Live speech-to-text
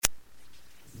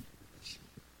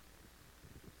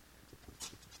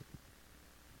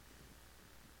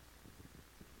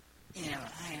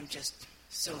just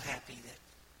so happy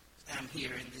that I'm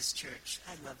here in this church.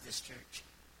 I love this church.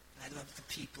 I love the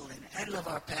people, and I love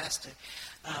our pastor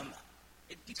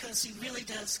because he really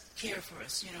does care for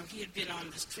us. You know, he had been on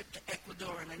this trip to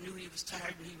Ecuador, and I knew he was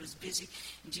tired and he was busy.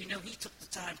 And do you know, he took the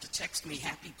time to text me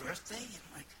happy birthday? And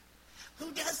I'm like,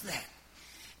 who does that?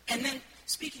 And then,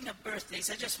 speaking of birthdays,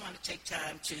 I just want to take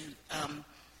time to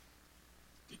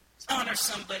honor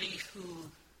somebody who,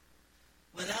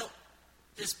 without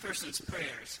this person's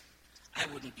prayers, I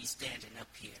wouldn't be standing up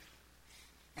here.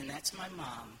 And that's my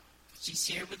mom. She's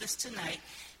here with us tonight,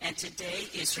 and today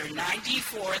is her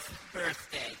 94th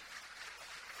birthday.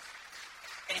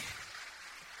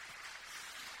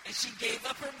 And she gave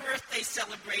up her birthday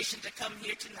celebration to come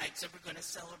here tonight, so we're going to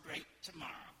celebrate tomorrow.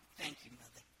 Thank you,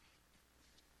 Mother.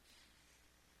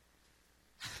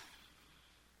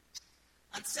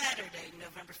 On Saturday,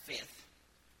 November 5th,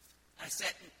 I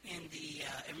sat in the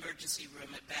emergency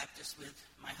room at Baptist with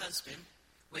my husband,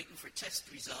 waiting for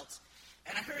test results,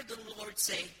 and I heard the Lord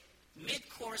say,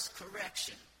 mid-course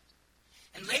correction.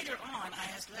 And later on, I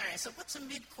asked Larry, I said, what's a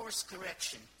mid-course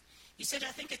correction? He said,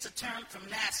 I think it's a term from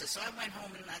NASA. So I went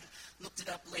home and I looked it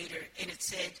up later, and it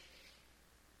said,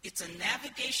 it's a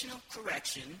navigational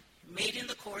correction made in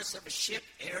the course of a ship,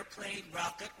 airplane,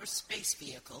 rocket, or space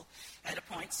vehicle at a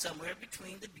point somewhere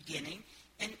between the beginning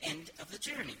and end of the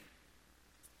journey.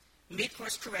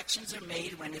 Mid-course corrections are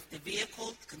made when if the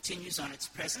vehicle continues on its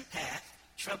present path,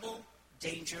 trouble,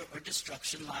 danger, or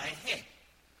destruction lie ahead.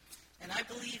 And I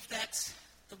believe that's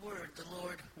the word the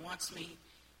Lord wants me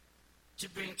to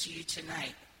bring to you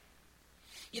tonight.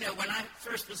 You know, when I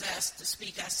first was asked to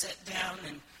speak, I sat down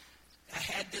and I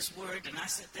had this word, and I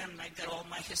sat down and I got all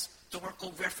my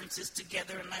historical references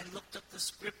together, and I looked up the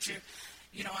scripture.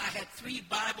 You know, I had 3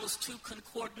 Bibles, 2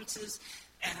 concordances,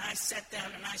 and I sat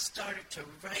down and I started to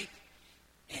write,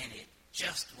 and it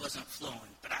just wasn't flowing.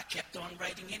 But I kept on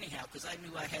writing anyhow because I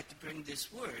knew I had to bring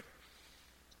this word.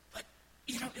 But,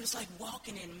 you know, it was like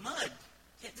walking in mud.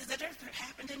 Did that ever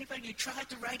happen to anybody? You tried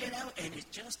to write it out, and it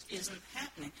just isn't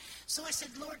happening. So I said,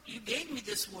 Lord, you gave me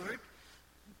this word.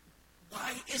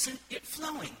 Why isn't it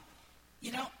flowing?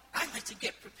 You know, I like to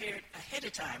get prepared ahead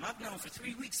of time. I've known for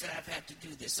 3 weeks that I've had to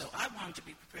do this, so I wanted to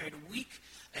be prepared a week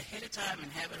ahead of time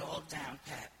and have it all down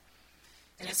pat.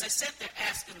 And as I sat there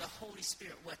asking the Holy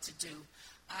Spirit what to do,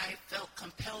 I felt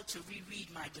compelled to reread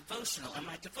my devotional. And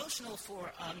my devotional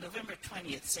for November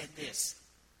 20th said this: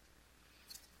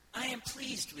 I am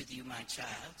pleased with you, my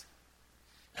child.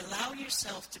 Allow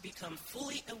yourself to become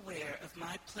fully aware of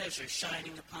my pleasure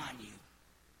shining upon you.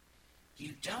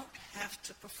 You don't have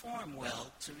to perform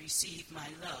well to receive my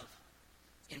love.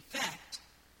 In fact,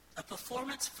 a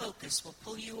performance focus will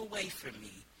pull you away from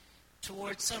me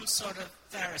towards some sort of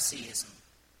Phariseeism.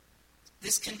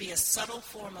 This can be a subtle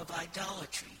form of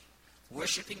idolatry,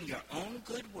 worshiping your own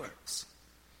good works.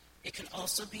 It can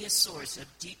also be a source of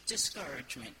deep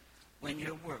discouragement when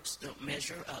your works don't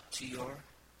measure up to your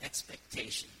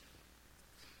expectation.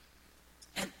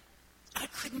 And I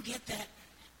couldn't get that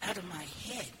out of my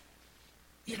head.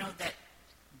 You know, that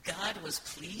God was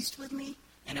pleased with me,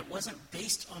 and it wasn't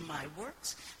based on my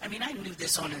works. I mean, I knew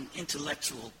this on an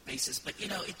intellectual basis, but, you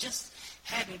know, it just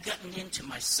hadn't gotten into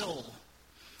my soul.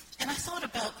 And I thought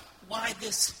about why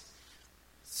this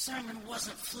sermon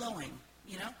wasn't flowing,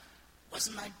 you know.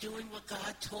 Wasn't I doing what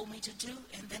God told me to do?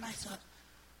 And then I thought,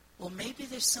 well, maybe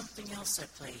there's something else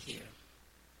at play here.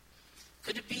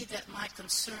 Could it be that my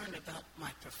concern about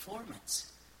my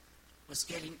performance was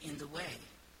getting in the way?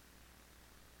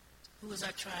 Who was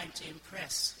I trying to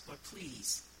impress or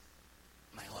please?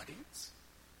 My audience?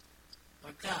 Or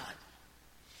God?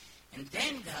 And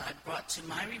then God brought to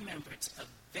my remembrance a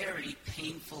very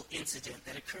painful incident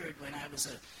that occurred when I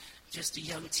was just a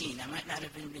young teen. I might not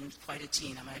have been quite a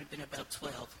teen. I might have been about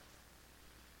 12.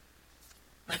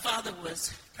 My father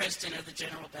was president of the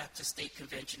General Baptist State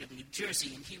Convention of New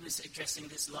Jersey, and he was addressing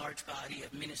this large body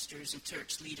of ministers and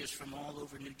church leaders from all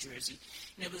over New Jersey.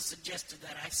 And it was suggested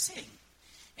that I sing.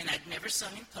 And I'd never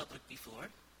sung in public before,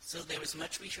 so there was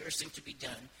much rehearsing to be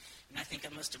done. And I think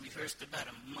I must have rehearsed about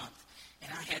a month,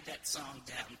 and I had that song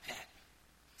down pat.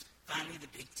 Finally,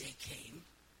 the big day came,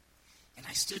 and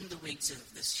I stood in the wings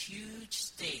of this huge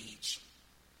stage,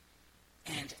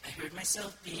 and I heard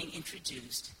myself being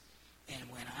introduced. And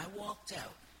when I walked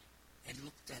out and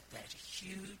looked at that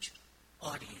huge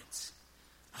audience,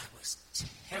 I was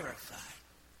terrified.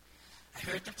 I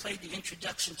heard them play the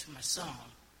introduction to my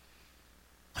song,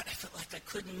 but I felt like I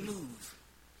couldn't move.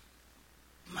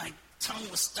 My tongue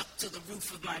was stuck to the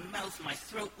roof of my mouth. My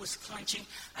throat was clenching.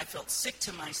 I felt sick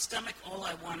to my stomach. All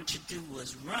I wanted to do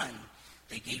was run.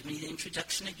 They gave me the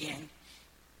introduction again,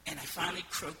 And I finally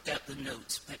croaked out the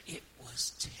notes, but it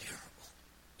was terrible.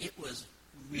 It was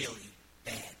really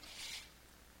bad.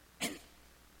 And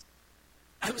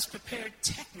I was prepared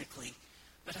technically,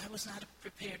 but I was not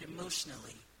prepared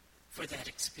emotionally for that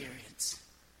experience.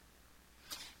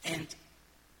 And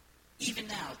even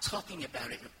now, talking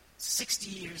about it 60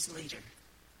 years later,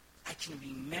 I can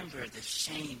remember the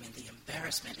shame and the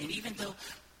embarrassment. And even though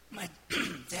my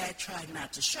dad tried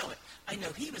not to show it, I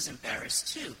know he was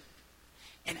embarrassed too.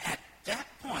 And at that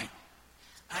point,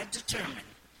 I determined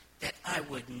that I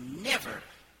would never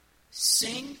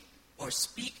sing or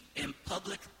speak in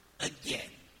public again.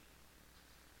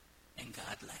 And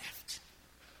God laughed.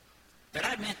 But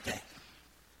I meant that.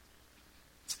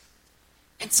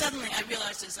 And suddenly I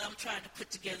realized as I'm trying to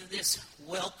put together this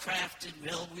well-crafted,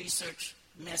 well-researched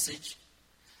message,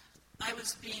 I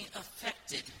was being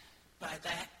affected by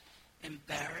that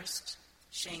embarrassed,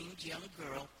 shamed young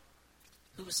girl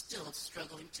who was still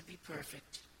struggling to be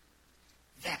perfect.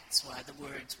 That's why the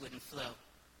words wouldn't flow.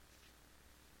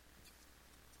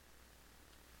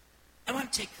 I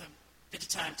want to take a bit of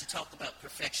time to talk about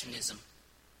perfectionism.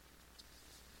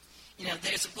 You know,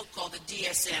 there's a book called the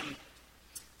DSM,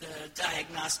 the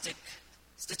Diagnostic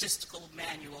Statistical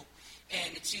Manual,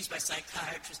 and it's used by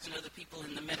psychiatrists and other people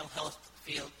in the mental health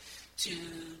field to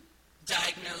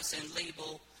diagnose and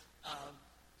label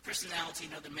personality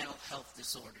and other mental health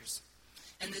disorders.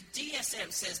 And the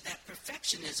DSM says that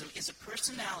perfectionism is a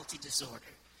personality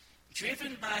disorder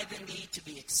driven by the need to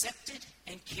be accepted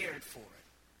and cared for.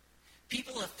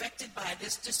 People affected by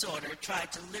this disorder try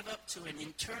to live up to an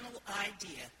internal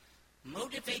idea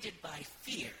motivated by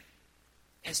fear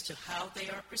as to how they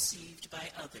are perceived by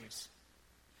others.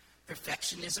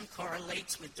 Perfectionism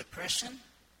correlates with depression,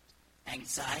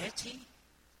 anxiety,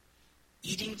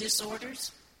 eating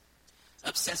disorders,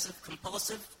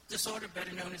 obsessive-compulsive disorder,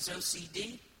 better known as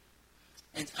OCD,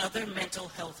 and other mental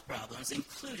health problems,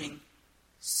 including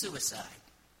suicide.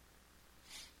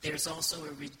 There's also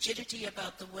a rigidity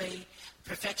about the way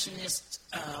perfectionists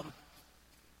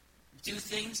do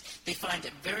things. They find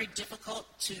it very difficult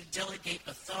to delegate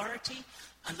authority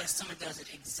unless someone does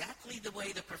it exactly the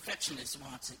way the perfectionist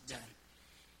wants it done.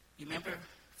 You remember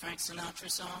Frank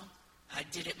Sinatra's song, I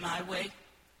Did It My Way?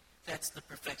 That's the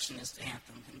perfectionist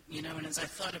anthem. And, you know, and as I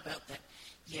thought about that,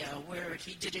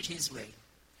 he did it his way.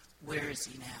 Where is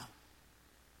he now?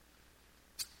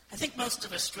 I think most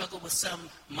of us struggle with some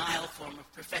mild form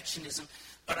of perfectionism,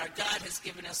 but our God has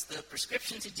given us the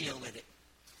prescription to deal with it.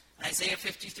 Isaiah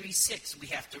 53:6, we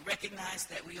have to recognize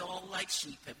that we all, like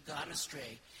sheep, have gone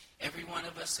astray. Every one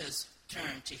of us has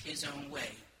turned to his own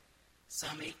way.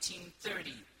 Psalm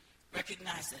 18:30,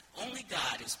 recognize that only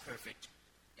God is perfect.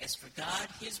 As for God,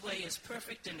 his way is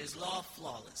perfect and his law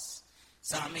flawless.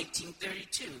 Psalm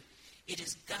 18:32, it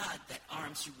is God that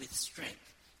arms you with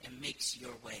strength and makes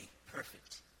your way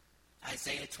perfect.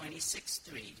 Isaiah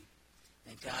 26:3,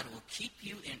 and God will keep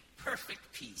you in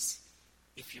perfect peace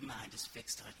if your mind is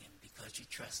fixed on him because you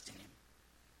trust in him.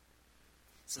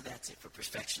 So that's it for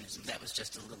perfectionism. That was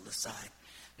just a little aside.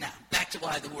 Now, back to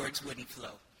why the words wouldn't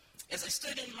flow. As I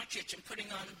stood in my kitchen putting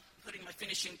my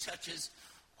finishing touches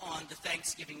on the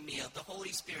Thanksgiving meal, the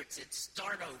Holy Spirit said,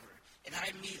 start over. And I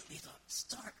immediately thought,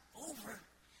 start over?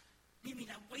 You mean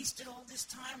I wasted all this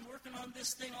time working on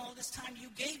this thing, all this time? You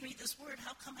gave me this word.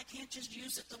 How come I can't just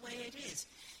use it the way it is?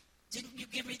 Didn't you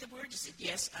give me the word? He said,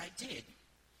 yes, I did.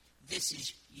 This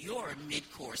is your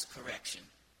mid-course correction.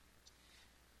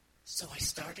 So I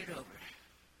started over,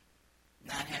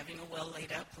 not having a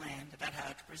well-laid-out plan about how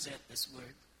to present this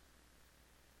word.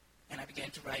 And I began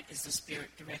to write as the Spirit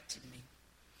directed me.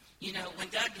 You know, when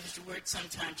God gives you a word,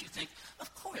 sometimes you think,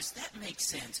 of course, that makes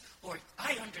sense. Or,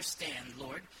 I understand,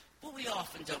 Lord. But we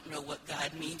often don't know what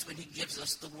God means when he gives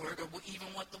us the word or even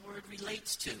what the word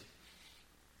relates to.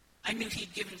 I knew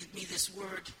he'd given me this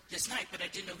word this night, but I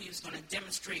didn't know he was going to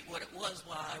demonstrate what it was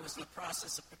while I was in the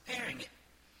process of preparing it.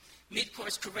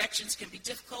 Mid-course corrections can be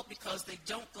difficult because they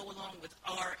don't go along with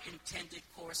our intended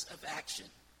course of action.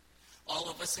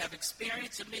 All of us have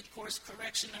experienced a mid-course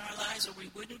correction in our lives, or we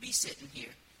wouldn't be sitting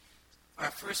here. Our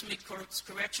first mid-course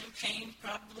correction came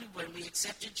probably when we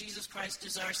accepted Jesus Christ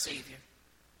as our Savior.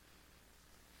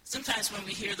 Sometimes when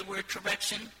we hear the word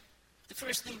correction, the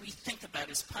first thing we think about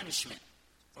is punishment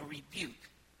or rebuke.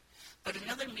 But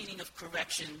another meaning of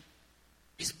correction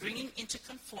is bringing into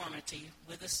conformity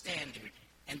with a standard,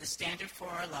 and the standard for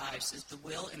our lives is the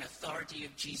will and authority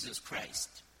of Jesus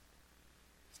Christ.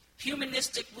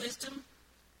 Humanistic wisdom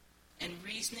and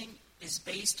reasoning is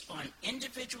based on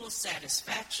individual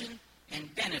satisfaction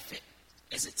and benefit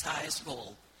as its highest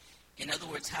goal. In other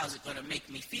words, how's it going to make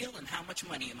me feel and how much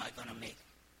money am I going to make?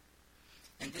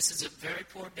 And this is a very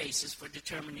poor basis for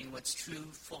determining what's true,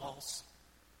 false,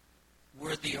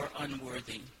 worthy, or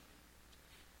unworthy.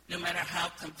 No matter how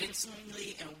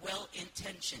convincingly and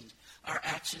well-intentioned our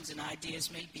actions and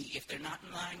ideas may be, if they're not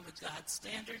in line with God's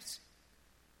standards,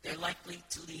 they're likely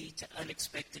to lead to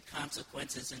unexpected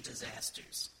consequences and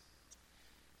disasters.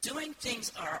 Doing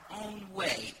things our own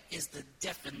way is the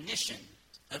definition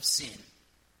of sin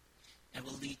and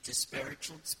will lead to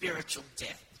spiritual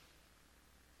death.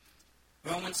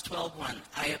 Romans 12:1,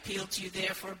 I appeal to you,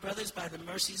 therefore, brothers, by the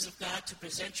mercies of God, to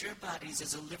present your bodies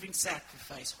as a living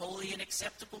sacrifice, holy and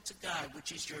acceptable to God,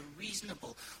 which is your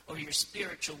reasonable or your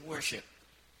spiritual worship.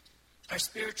 Our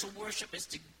spiritual worship is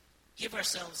to give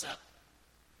ourselves up,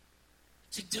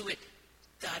 to do it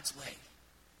God's way,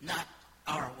 not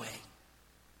our way.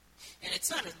 And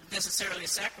it's not necessarily a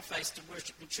sacrifice to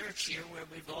worship in church here where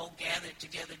we've all gathered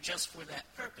together just for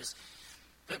that purpose.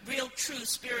 But real, true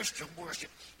spiritual worship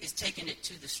is taking it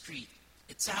to the street.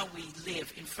 It's how we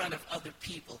live in front of other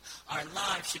people. Our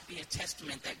lives should be a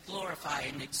testament that glorify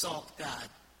and exalt God.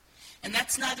 And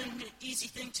that's not an easy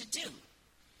thing to do.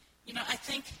 You know, I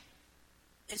think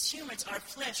as humans, our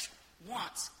flesh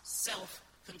wants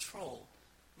self-control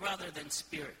rather than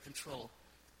spirit control.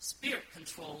 Spirit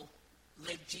control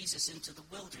led Jesus into the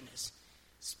wilderness.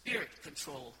 Spirit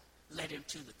control led him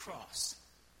to the cross.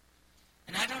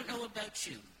 And I don't know about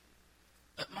you,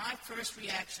 but my first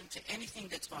reaction to anything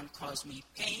that's going to cause me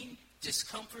pain,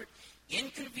 discomfort,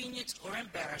 inconvenience, or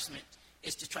embarrassment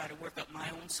is to try to work up my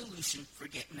own solution for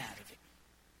getting out of it.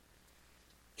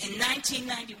 In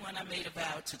 1991, I made a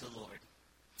vow to the Lord.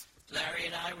 Larry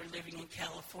and I were living in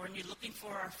California looking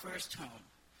for our first home.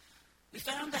 We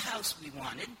found the house we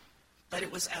wanted, but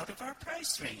it was out of our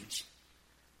price range.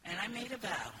 And I made a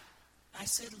vow. I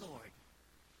said, Lord,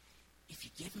 if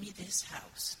you give me this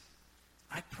house,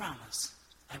 I promise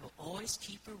I will always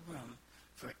keep a room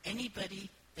for anybody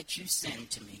that you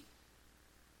send to me.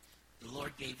 The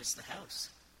Lord gave us the house.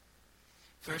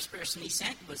 First person he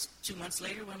sent was 2 months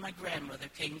later when my grandmother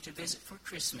came to visit for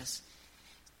Christmas,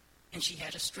 and she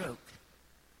had a stroke.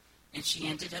 And she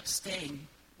ended up staying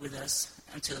with us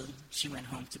until she went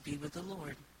home to be with the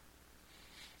Lord.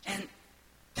 And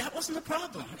that wasn't the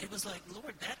problem. It was like,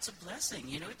 Lord, that's a blessing.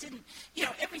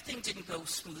 Everything didn't go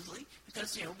smoothly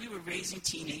because, we were raising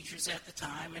teenagers at the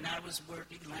time, and I was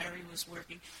working, Larry was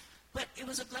working. But it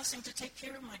was a blessing to take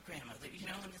care of my grandmother,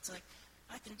 and it's like,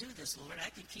 I can do this, Lord. I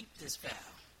can keep this vow.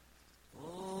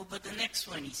 Oh, but the next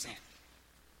one he sent.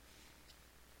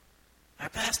 Our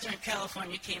pastor in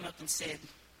California came up and said,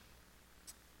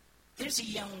 there's a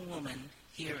young woman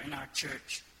here in our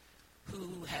church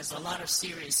who has a lot of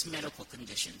serious medical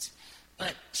conditions,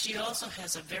 but she also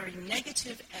has a very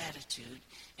negative attitude,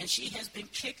 and she has been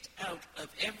kicked out of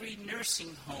every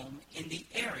nursing home in the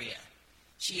area.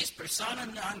 She is persona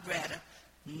non grata.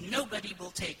 Nobody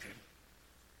will take her.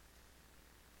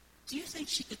 Do you think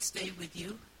she could stay with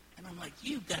you? And I'm like,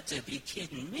 you've got to be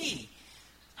kidding me.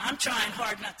 I'm trying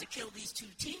hard not to kill these 2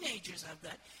 teenagers I've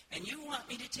got, and you want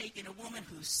me to take in a woman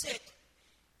who's sick,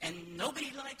 and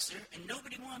nobody likes her, and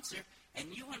nobody wants her, and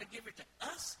you want to give her to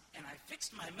us? And I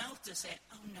fixed my mouth to say,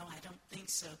 oh, no, I don't think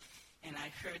so. And I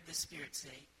heard the Spirit say,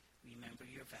 remember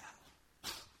your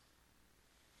vow.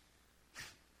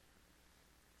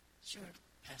 Sure,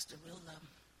 Pastor,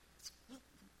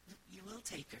 you will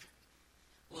take her.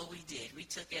 Well, we did. We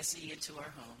took Essie into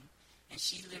our home, and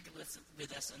she lived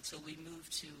with us until we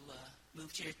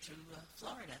moved here to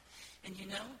Florida. And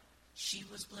she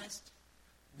was blessed.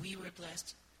 We were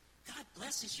blessed. God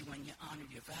blesses you when you honor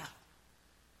your vow.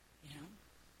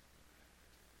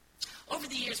 Over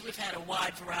the years, we've had a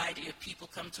wide variety of people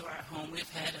come to our home. We've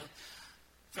had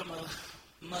from a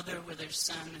mother with her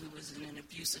son who was in an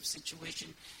abusive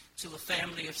situation to a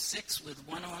family of 6 with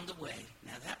one on the way.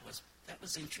 Now, that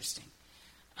was interesting.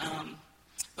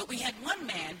 But we had one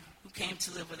man who came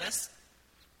to live with us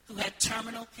who had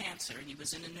terminal cancer, and he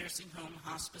was in a nursing home.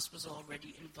 Hospice was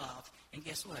already involved. And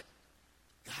guess what?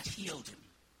 God healed him.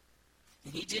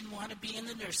 And he didn't want to be in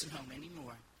the nursing home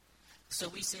anymore. So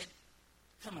we said,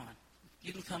 come on,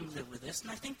 you can come live with us.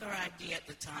 And I think our idea at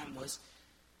the time was,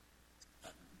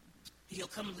 he'll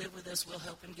come live with us, we'll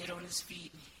help him get on his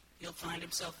feet, he'll find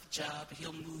himself a job,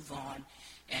 he'll move on,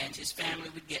 and his family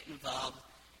would get involved,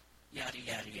 yada,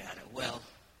 yada, yada. Well,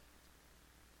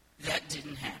 that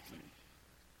didn't happen.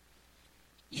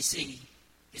 You see,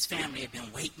 his family had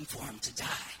been waiting for him to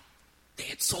die. They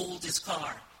had sold his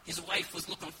car. His wife was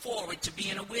looking forward to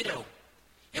being a widow.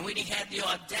 And when he had the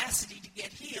audacity to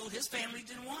get healed, his family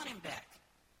didn't want him back.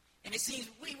 And it seems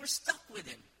we were stuck with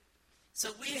him. So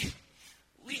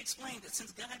we explained that, that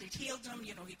since God had healed him,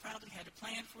 he probably had a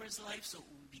plan for his life, so it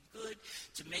would be good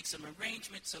to make some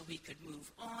arrangements so he could move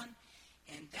on.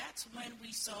 And that's when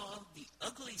we saw the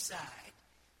ugly side.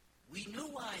 We knew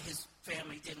why his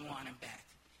family didn't want him back,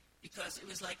 because it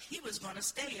was like he was going to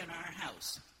stay in our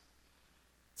house.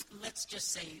 Let's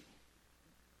just say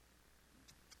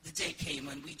the day came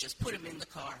when we just put him in the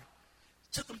car,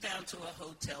 took him down to a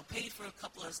hotel, paid for a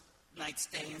couple of nights'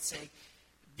 stay, and say,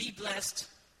 be blessed,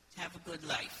 have a good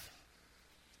life.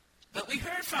 But we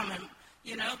heard from him,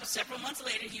 several months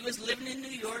later, he was living in New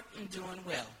York and doing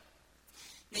well.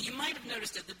 Now, you might have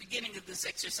noticed at the beginning of this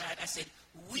exercise, I said,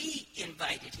 we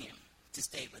invited him to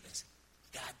stay with us.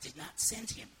 God did not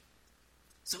send him.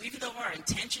 So even though our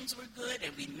intentions were good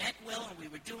and we meant well and we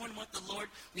were doing what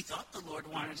we thought the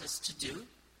Lord wanted us to do,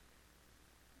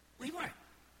 we weren't.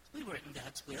 We weren't in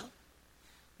God's will.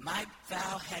 My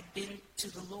vow had been to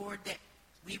the Lord that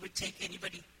we would take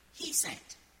anybody he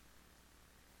sent.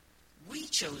 We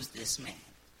chose this man,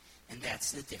 and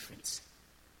that's the difference.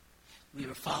 We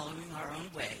were following our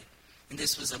own way, and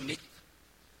this was a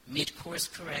mid-course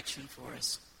correction for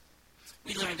us.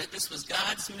 We learned that this was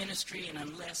God's ministry, and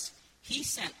unless he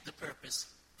sent the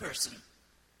person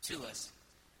to us,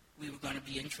 we were going to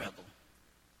be in trouble.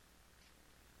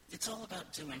 It's all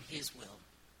about doing his will,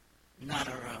 not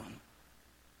our own.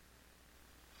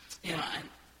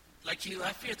 Like you,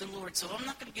 I fear the Lord, so I'm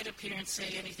not going to get up here and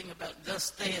say anything about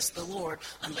thus saith the Lord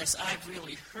unless I've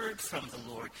really heard from the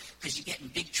Lord, because you get in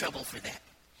big trouble for that.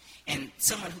 And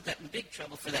someone who got in big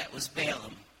trouble for that was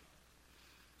Balaam.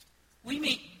 We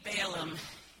meet Balaam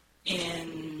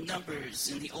in Numbers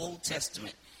in the Old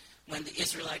Testament when the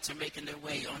Israelites are making their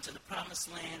way onto the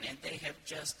Promised Land, and they have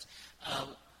just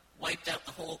wiped out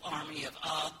the whole army of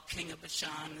Og, king of Bashan,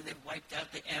 and they've wiped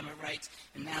out the Amorites,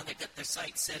 and now they've got their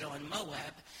sights set on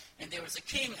Moab. And there was a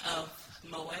king of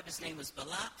Moab, his name was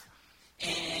Balak,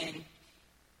 and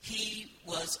he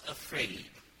was afraid.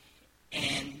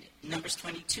 And Numbers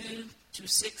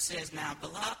 22:6 says, now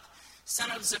Balak, son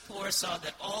of Zippor, saw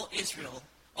that all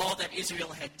that Israel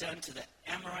had done to the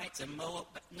Amorites and Moab,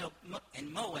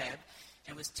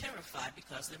 and was terrified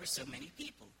because there were so many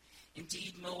people.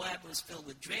 Indeed, Moab was filled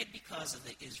with dread because of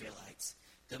the Israelites.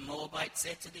 The Moabites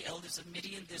said to the elders of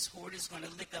Midian, this horde is going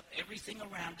to lick up everything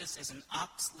around us as an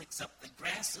ox licks up the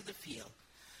grass of the field.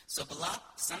 So Balak,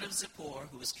 son of Zippor,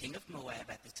 who was king of Moab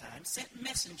at the time, sent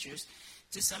messengers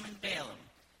to summon Balaam,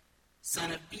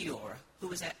 son of Beor, who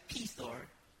was at Pethor,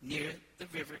 near the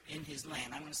river in his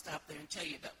land. I'm going to stop there and tell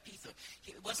you about Pethor.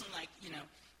 It wasn't like,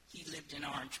 he lived in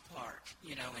Orange Park,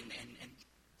 and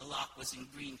Balak was in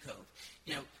Green Cove.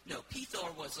 No,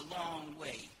 Pethor was a long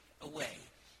way away.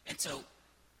 And so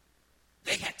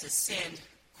they had to send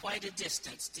quite a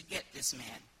distance to get this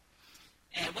man.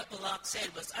 And what Balak said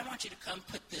was, I want you to come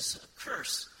put this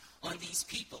curse on these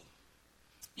people,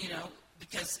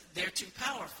 because they're too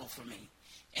powerful for me.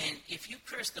 And if you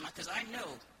curse them, because I know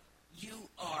you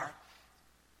are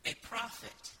a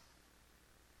prophet,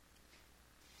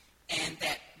 and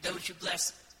that those you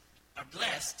bless are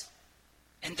blessed,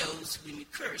 and those whom you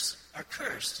curse are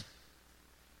cursed.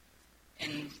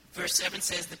 And verse 7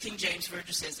 says, the King James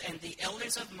Version says, and the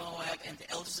elders of Moab and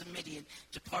the elders of Midian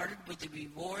departed with the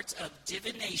rewards of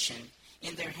divination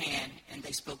in their hand, and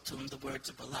they spoke to him the words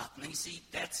of Balak. Now you see,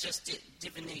 that's just it,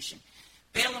 divination.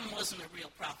 Balaam wasn't a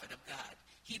real prophet of God.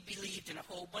 He believed in a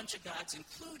whole bunch of gods,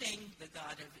 including the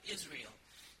God of Israel.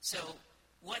 So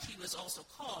what he was also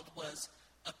called was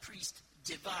a priest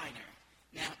diviner.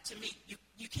 Now, to me,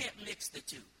 you can't mix the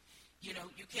two. You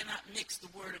cannot mix the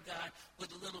word of God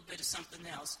with a little bit of something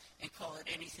else and call it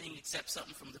anything except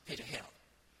something from the pit of hell.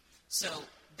 So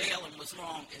Balaam was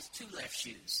wrong as two left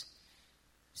shoes.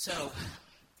 So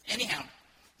anyhow,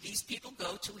 these people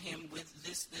go to him with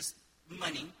this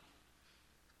money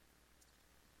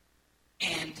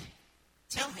and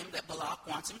tell him that Balak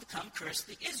wants him to come curse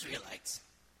the Israelites.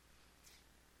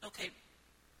 Okay,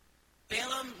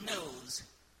 Balaam knows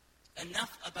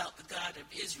enough about the God of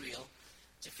Israel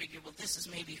to figure, well, this is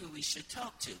maybe who we should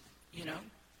talk to,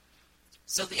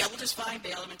 So the elders find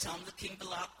Balaam and tell him that King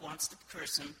Balak wants to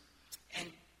curse him.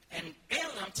 And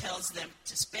Balaam tells them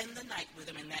to spend the night with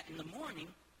him, and that in the morning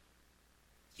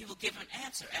he will give an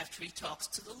answer after he talks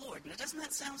to the Lord. Now, doesn't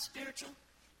that sound spiritual?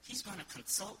 He's going to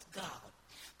consult God.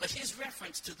 But his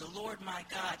reference to the Lord my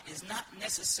God is not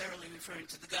necessarily referring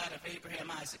to the God of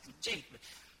Abraham, Isaac, and Jacob.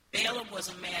 Balaam was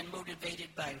a man motivated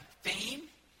by fame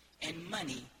and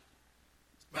money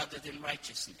rather than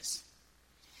righteousness.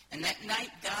 And that night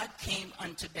God came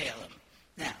unto Balaam.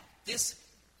 Now, this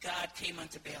God came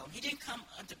unto Balaam. He didn't come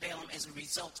unto Balaam as a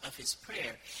result of his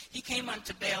prayer. He came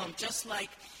unto Balaam just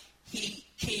like he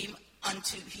came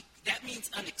unto, That means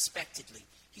unexpectedly.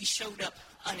 He showed up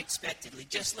unexpectedly,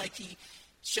 just like he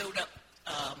showed up,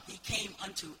 he came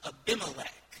unto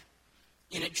Abimelech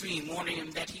in a dream, warning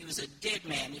him that he was a dead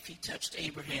man if he touched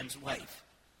Abraham's wife.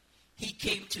 He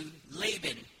came to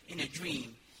Laban in a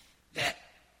dream that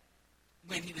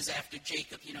when he was after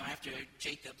Jacob, after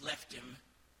Jacob left him,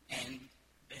 and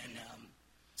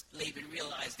Laban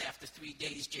realized after 3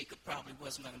 days Jacob probably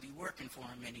wasn't going to be working for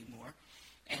him anymore.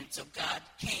 And so God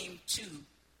came to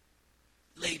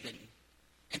Laban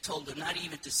and told him not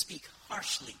even to speak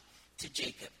harshly to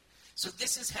Jacob. So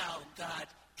this is how God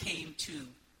came to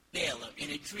Balaam in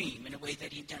a dream, in a way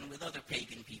that he'd done with other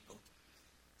pagan people.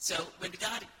 So when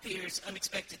God appears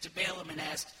unexpected to Balaam and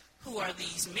asks, "Who are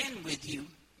these men with you?"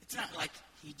 It's not like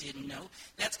he didn't know.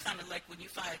 That's kind of like when you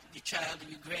find your child or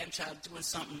your grandchild doing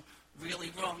something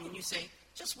really wrong, and you say,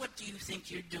 "Just what do you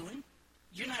think you're doing?"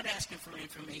 You're not asking for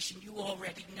information. You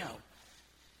already know.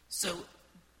 So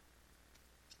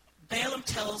Balaam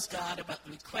tells God about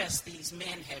the request these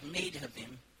men have made of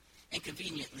him, and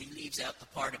conveniently leaves out the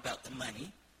part about the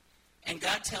money. And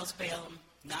God tells Balaam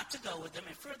not to go with them,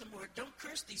 and furthermore, don't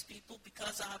curse these people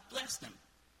because I've blessed them.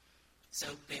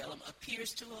 So Balaam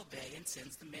appears to obey and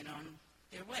sends the men on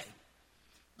their way.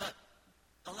 But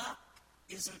Balak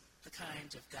isn't the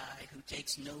kind of guy who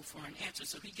takes no for an answer.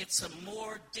 So he gets some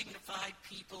more dignified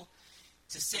people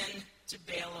to send to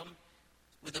Balaam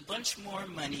with a bunch more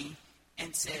money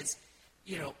and says,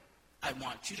 "I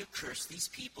want you to curse these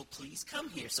people. Please come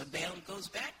here." So Balaam goes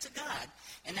back to God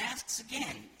and asks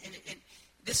again. And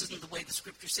this isn't the way the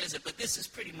scripture says it, but this is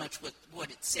pretty much what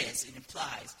it says. It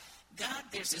implies,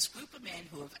 God, there's this group of men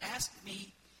who have asked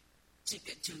me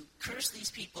to curse these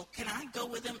people. Can I go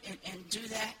with them and do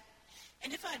that?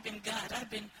 And if I'd been God,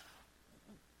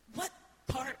 what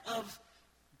part of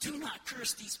do not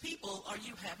curse these people are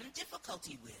you having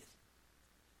difficulty with?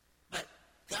 But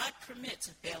God permits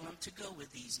Balaam to go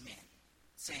with these men,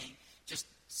 saying, just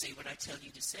say what I tell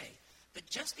you to say. But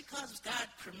just because God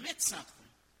permits something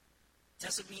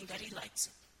doesn't mean that he likes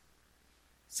it.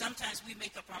 Sometimes we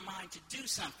make up our mind to do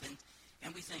something,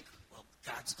 and we think, well,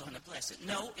 God's going to bless it.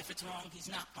 No, if it's wrong, he's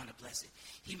not going to bless it.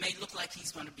 He may look like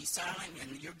he's going to be silent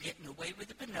and you're getting away with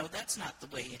it, but no, that's not the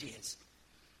way it is.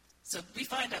 So we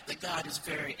find out that God is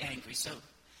very angry. So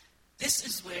this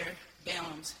is where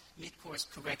Balaam's mid-course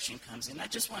correction comes in. I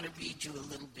just want to read you a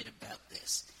little bit about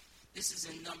this. This is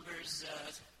in Numbers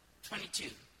 22,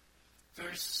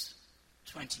 verse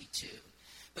 22.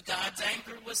 But God's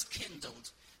anger was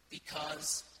kindled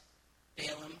because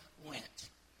Balaam went.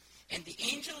 And the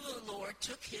angel of the Lord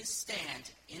took his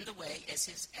stand in the way as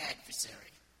his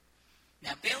adversary.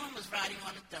 Now Balaam was riding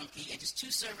on a donkey, and his 2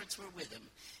 servants were with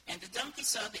him. And the donkey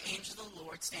saw the angel of the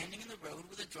Lord standing in the road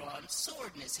with a drawn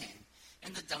sword in his hand.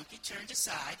 And the donkey turned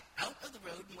aside out of the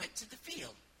road and went to the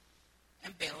field.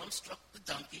 And Balaam struck the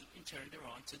donkey and turned her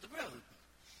onto the road.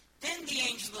 Then the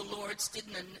angel of the Lord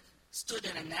stood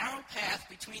in a narrow path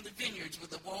between the vineyards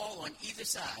with a wall on either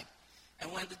side.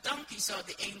 And when the donkey saw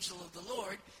the angel of the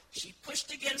Lord, she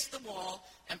pushed against the wall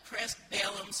and pressed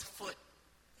Balaam's foot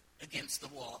against the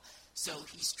wall. So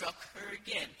he struck her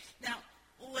again. Now,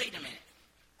 wait a minute.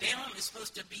 Balaam is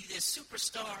supposed to be this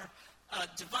superstar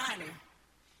diviner.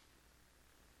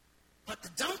 But the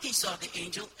donkey saw the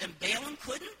angel and Balaam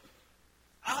couldn't?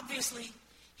 Obviously,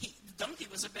 the donkey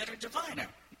was a better diviner.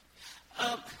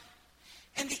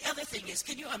 And the other thing is,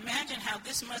 can you imagine how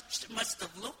this must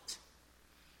have looked?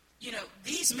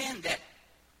 These men that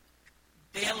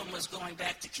Balaam was going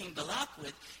back to King Balak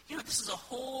with, this is a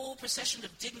whole procession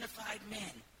of dignified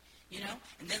men,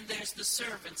 and then there's the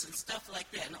servants and stuff like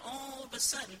that. And all of a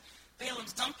sudden,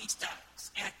 Balaam's donkey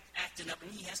starts acting up,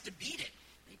 and he has to beat it.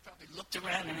 He probably looked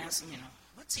around and asked him,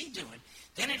 what's he doing?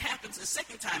 Then it happens the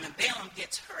second time, and Balaam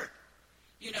gets hurt.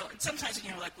 And sometimes,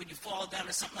 like when you fall down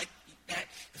or something like that,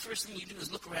 the first thing you do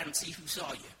is look around and see who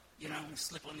saw you. You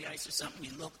slip on the ice or something,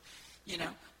 you look,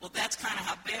 Well, that's kind of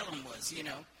how Balaam was,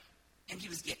 and he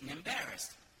was getting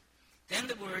embarrassed. Then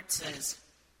the word says,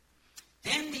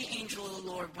 then the angel of the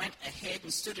Lord went ahead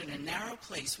and stood in a narrow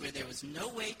place where there was no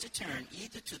way to turn,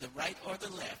 either to the right or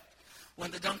the left.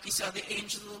 When the donkey saw the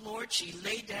angel of the Lord, she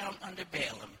lay down under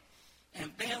Balaam.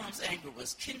 And Balaam's anger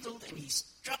was kindled, and he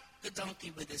struck the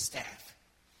donkey with his staff.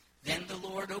 Then the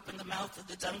Lord opened the mouth of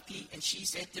the donkey, and she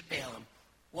said to Balaam,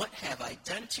 what have I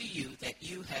done to you that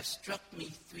you have struck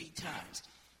me 3 times?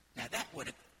 Now that would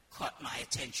have caught my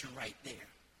attention right there.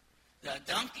 The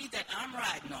donkey that I'm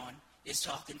riding on is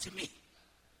talking to me.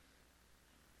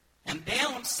 And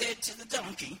Balaam said to the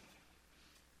donkey,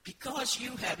 because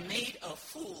you have made a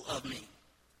fool of me.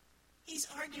 He's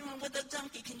arguing with a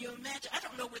donkey. Can you imagine? I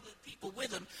don't know whether the people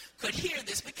with him could hear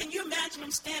this, but can you imagine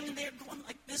him standing there going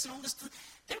like this and all this?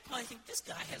 They'll probably think this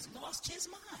guy has lost his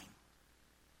mind.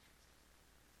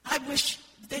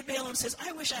 Balaam says,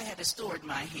 I wish I had a sword in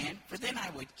my hand, for then I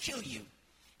would kill you.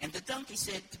 And the donkey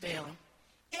said to Balaam,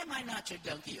 am I not your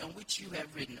donkey on which you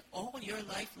have ridden all your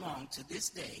life long to this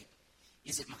day?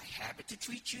 Is it my habit to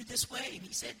treat you this way? And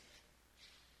he said,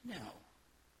 no.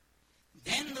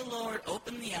 Then the Lord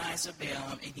opened the eyes of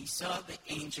Balaam, and he saw the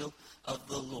angel of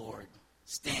the Lord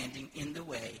standing in the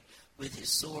way with his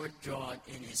sword drawn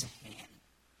in his hand.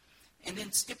 And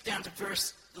then skip down to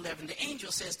verse 11. The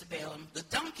angel says to Balaam, the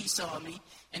donkey saw me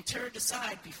and turned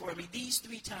aside before me these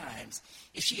 3 times.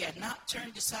 If she had not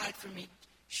turned aside from me,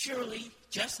 surely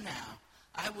just now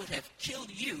I would have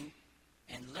killed you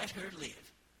and let her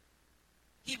live.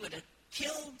 He would have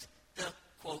killed the,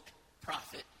 quote,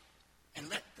 prophet and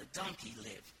let the donkey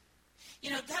live. You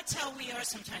know, that's how we are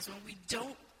sometimes when we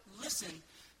don't listen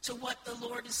to what the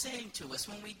Lord is saying to us,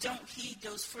 when we don't heed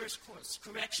those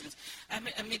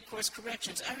mid-course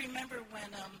corrections. I remember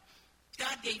when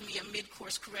God gave me a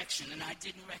mid-course correction and I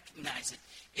didn't recognize it.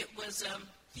 It was,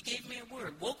 he gave me a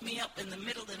word, woke me up in the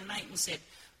middle of the night and said,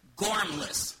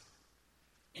 gormless.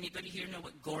 Anybody here know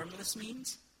what gormless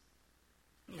means?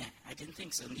 Nah, I didn't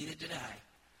think so, neither did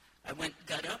I. I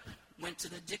got up, went to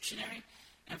the dictionary,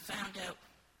 and found out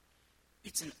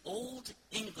it's an old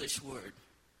English word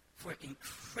for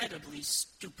incredibly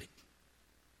stupid.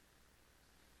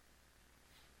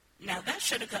 Now, that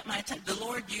should have got my attention. The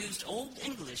Lord used Old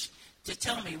English to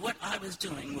tell me what I was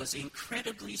doing was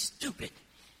incredibly stupid.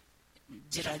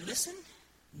 Did I listen?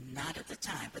 Not at the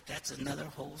time, but that's another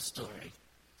whole story.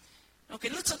 Okay,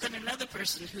 let's look at another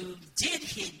person who did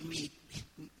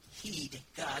heed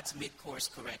God's mid-course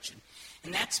correction,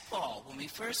 and that's Paul. When we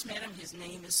first met him, his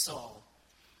name is Saul.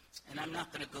 And I'm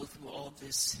not going to go through all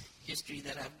this history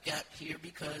that I've got here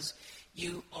because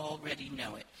you already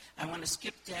know it. I want to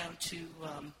skip down to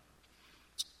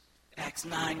Acts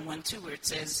 9:1-2, where it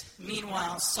says,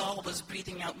 meanwhile, Saul was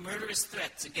breathing out murderous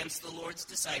threats against the Lord's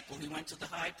disciple. He went to the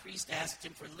high priest, asked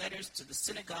him for letters to the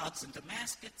synagogues in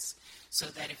Damascus, so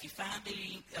that if he found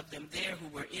any of them there who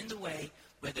were in the way,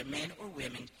 whether men or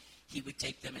women, he would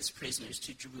take them as prisoners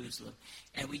to Jerusalem.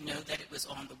 And we know that it was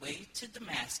on the way to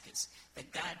Damascus that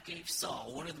God gave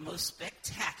Saul one of the most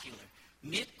spectacular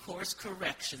mid-course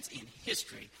corrections in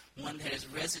history, one that has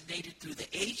resonated through the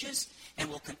ages and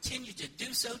will continue to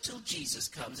do so till Jesus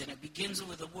comes. And it begins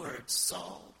with the word,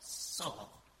 Saul,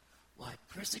 Saul, why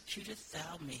persecutest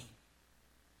thou me?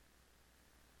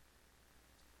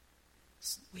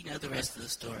 We know the rest of the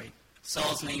story.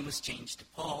 Saul's name was changed to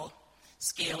Paul.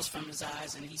 Scales from his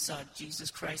eyes, and he saw Jesus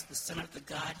Christ, the Son of the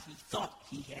God he thought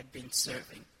he had been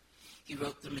serving. He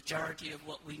wrote the majority of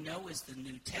what we know as the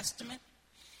New Testament,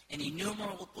 and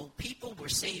innumerable people were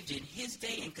saved in his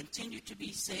day and continue to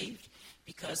be saved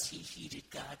because he heeded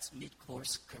God's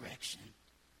mid-course correction.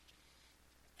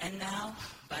 And now,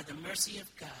 by the mercy of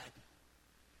God,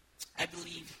 I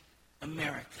believe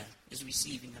America is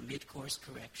receiving a mid-course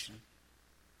correction.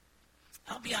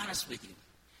 I'll be honest with you.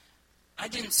 I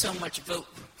didn't so much vote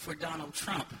for Donald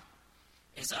Trump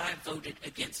as I voted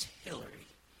against Hillary,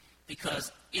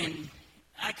 because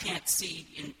I can't see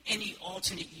in any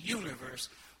alternate universe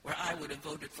where I would have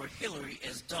voted for Hillary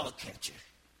as dog catcher.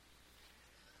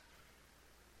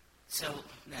 So,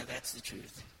 now that's the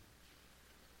truth.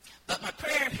 But my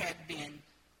prayer had been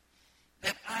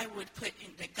that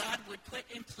that God would put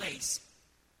in place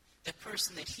the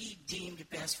person that he deemed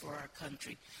best for our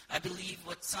country. I believe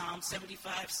what Psalm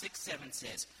 75, 6, 7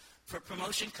 says, for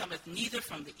promotion cometh neither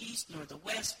from the east, nor the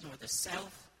west, nor the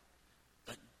south,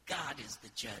 but God is the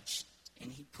judge,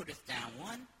 and he putteth down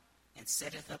one and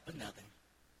setteth up another.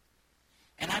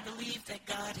 And I believe that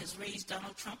God has raised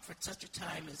Donald Trump for such a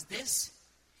time as this.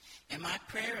 And my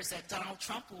prayer is that Donald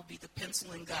Trump will be the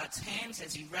pencil in God's hands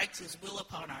as he writes his will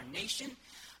upon our nation.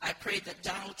 I pray that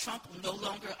Donald Trump will no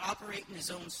longer operate in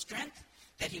his own strength,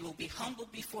 that he will be humble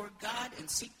before God and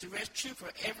seek direction for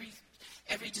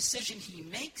every decision he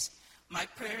makes. My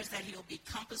prayer is that he will be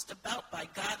compassed about by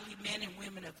godly men and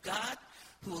women of God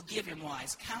who will give him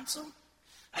wise counsel.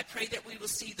 I pray that we will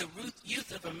see the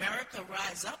youth of America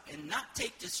rise up and not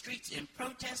take the streets in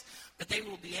protest, but they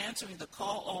will be answering the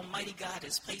call Almighty God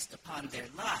has placed upon their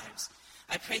lives.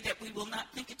 I pray that we will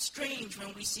not think it strange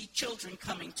when we see children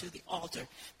coming to the altar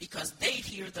because they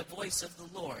hear the voice of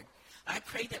the Lord. I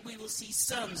pray that we will see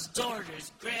sons,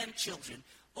 daughters, grandchildren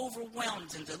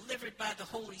overwhelmed and delivered by the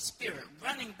Holy Spirit,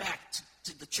 running back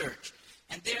to the church.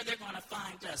 And there they're going to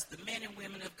find us, the men and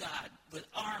women of God, with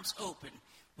arms open,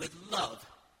 with love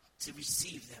to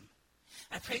receive them.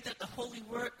 I pray that the Holy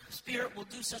Spirit will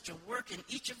do such a work in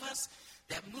each of us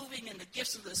that moving in the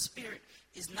gifts of the Spirit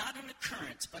is not an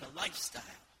occurrence but a lifestyle.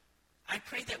 I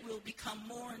pray that we'll become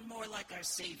more and more like our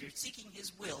Savior, seeking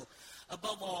his will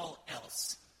above all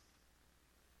else.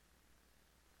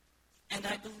 And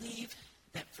I believe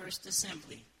that First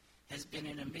Assembly has been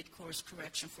in a mid-course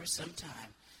correction for some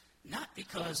time, not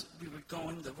because we were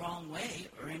going the wrong way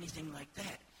or anything like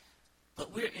that,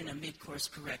 but we're in a mid-course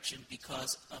correction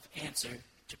because of answer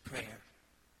to prayer.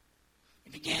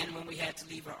 It began when we had to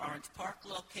leave our Orange Park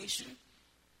location.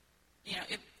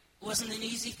 It wasn't an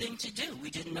easy thing to do. We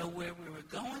didn't know where we were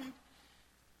going,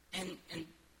 and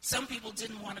some people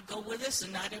didn't want to go with us,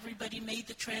 and not everybody made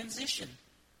the transition.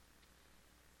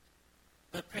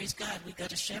 But praise God, we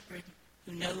got a shepherd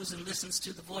who knows and listens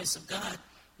to the voice of God,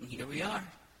 and here we are.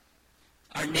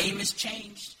 Our name is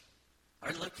changed.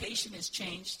 Our location is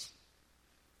changed.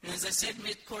 And as I said,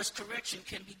 mid-course correction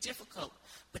can be difficult.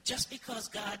 But just because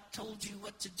God told you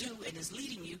what to do and is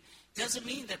leading you doesn't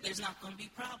mean that there's not going to be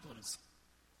problems.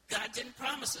 God didn't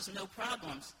promise us no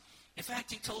problems. In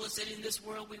fact, he told us that in this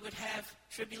world we would have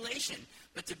tribulation,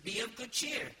 but to be of good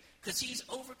cheer, because he's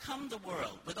overcome the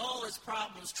world with all its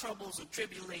problems, troubles, and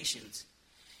tribulations.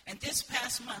 And this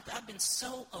past month, I've been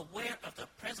so aware of the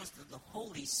presence of the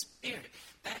Holy Spirit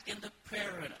back in the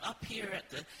prayer and up here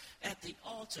at the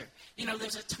altar.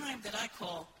 There's a time that I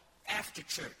call after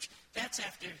church. That's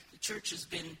after the church has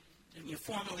been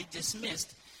formally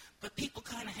dismissed. But people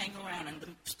kind of hang around, and the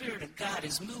Spirit of God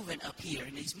is moving up here,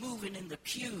 and he's moving in the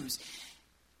pews.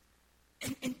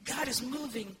 And God is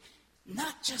moving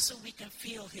not just so we can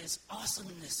feel his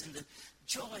awesomeness and the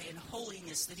joy and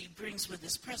holiness that he brings with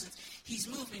his presence. He's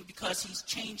moving because he's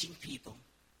changing people.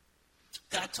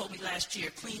 God told me last year,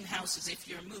 clean houses if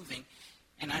you're moving.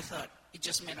 And I thought it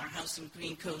just meant our house in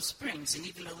Green Cove Springs. And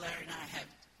even though Larry and I had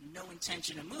no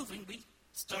intention of moving, we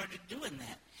started doing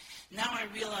that. Now I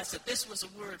realize that this was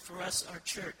a word for us, our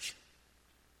church.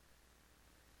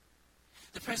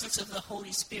 The presence of the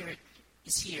Holy Spirit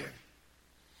is here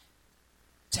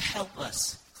to help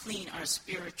us clean our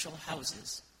spiritual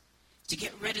houses, to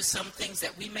get rid of some things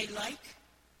that we may like,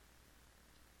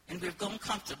 and we're grown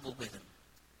comfortable with them,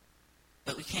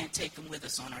 but we can't take them with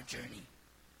us on our journey.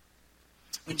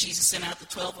 When Jesus sent out the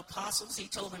 12 apostles, he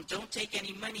told them, don't take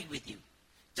any money with you.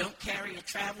 Don't carry a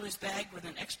traveler's bag with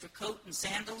an extra coat and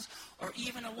sandals, or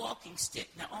even a walking stick.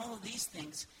 Now, all of these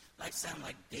things sound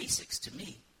like basics to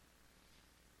me.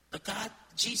 But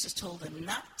Jesus told them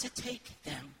not to take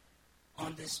them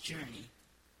on this journey.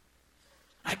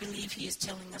 I believe he is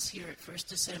telling us here at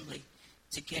First Assembly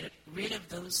to get rid of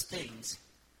those things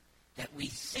that we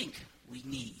think we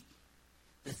need,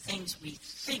 the things we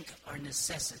think are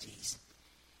necessities.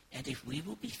 And if we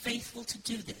will be faithful to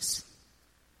do this,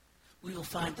 we will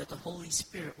find that the Holy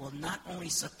Spirit will not only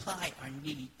supply our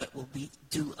need, but will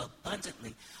do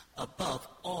abundantly above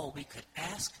all we could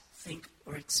ask, think,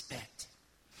 or expect.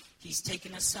 He's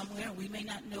taken us somewhere, we may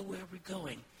not know where we're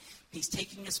going. He's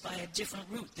taking us by a different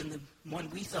route than the one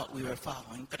we thought we were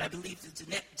following, but I believe that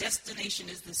the destination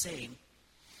is the same.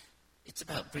 It's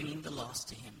about bringing the lost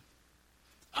to him.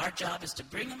 Our job is to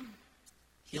bring them,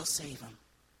 he'll save them.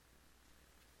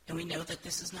 And we know that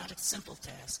this is not a simple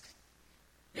task.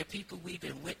 There are people we've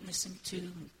been witnessing to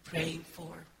and praying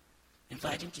for,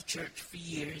 inviting to church for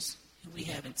years, and we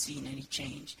haven't seen any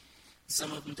change.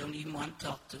 Some of them don't even want to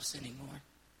talk to us anymore.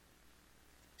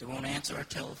 They won't answer our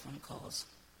telephone calls.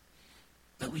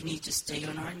 But we need to stay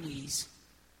on our knees,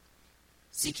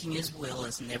 seeking his will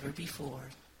as never before,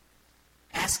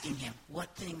 asking him what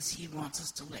things he wants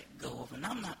us to let go of. And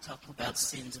I'm not talking about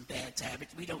sins and bad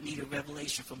habits. We don't need a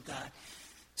revelation from God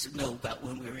to know about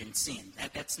when we're in sin.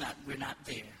 We're not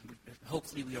there.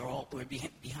 Hopefully we're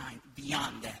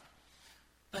beyond that.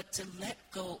 But to let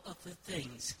go of the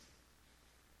things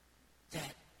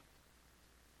that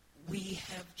we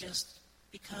have just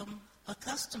become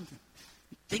accustomed to.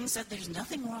 Things that there's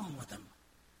nothing wrong with them,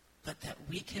 but that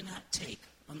we cannot take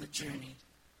on the journey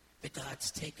that God's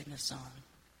taken us on.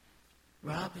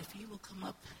 Rob, if you will come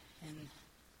up and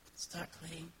start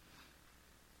playing.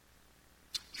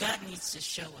 God needs to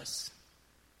show us,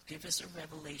 give us a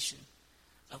revelation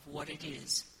of what it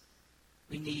is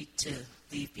we need to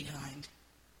leave behind.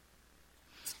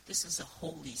 This is a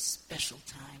holy, special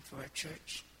time for our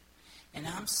church, and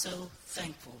I'm so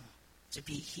thankful to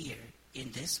be here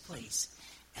in this place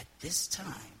at this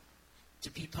time, to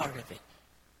be part of it.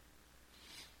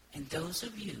 And those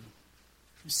of you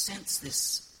who sense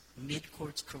this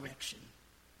mid-course correction,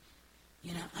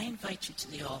 I invite you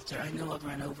to the altar. I know I've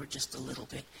run over just a little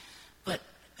bit, but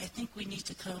I think we need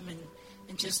to come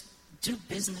and just do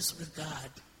business with God.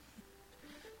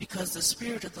 Because the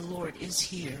Spirit of the Lord is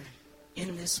here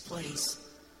in this place.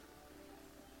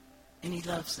 And he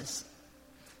loves us.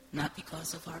 Not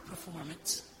because of our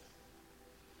performance.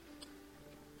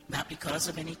 Not because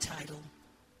of any title.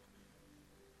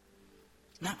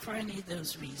 Not for any of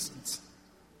those reasons.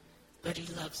 But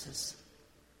he loves us.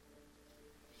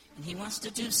 And he wants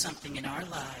to do something in our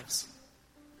lives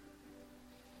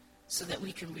so that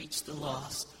we can reach the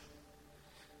lost.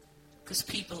 Because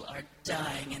people are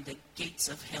dying and the gates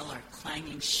of hell are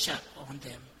clanging shut on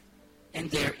them.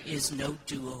 And there is no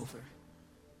do-over.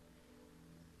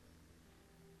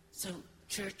 So,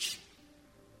 church,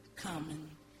 come and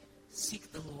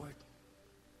seek the Lord.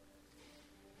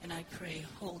 And I pray,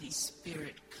 Holy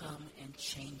Spirit, come and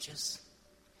change us.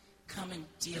 Come and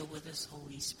deal with us,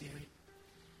 Holy Spirit.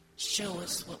 Show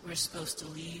us what we're supposed to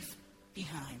leave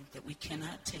behind that we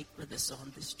cannot take with us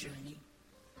on this journey.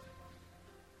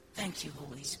 Thank you,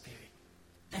 Holy Spirit.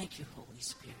 Thank you, Holy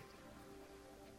Spirit.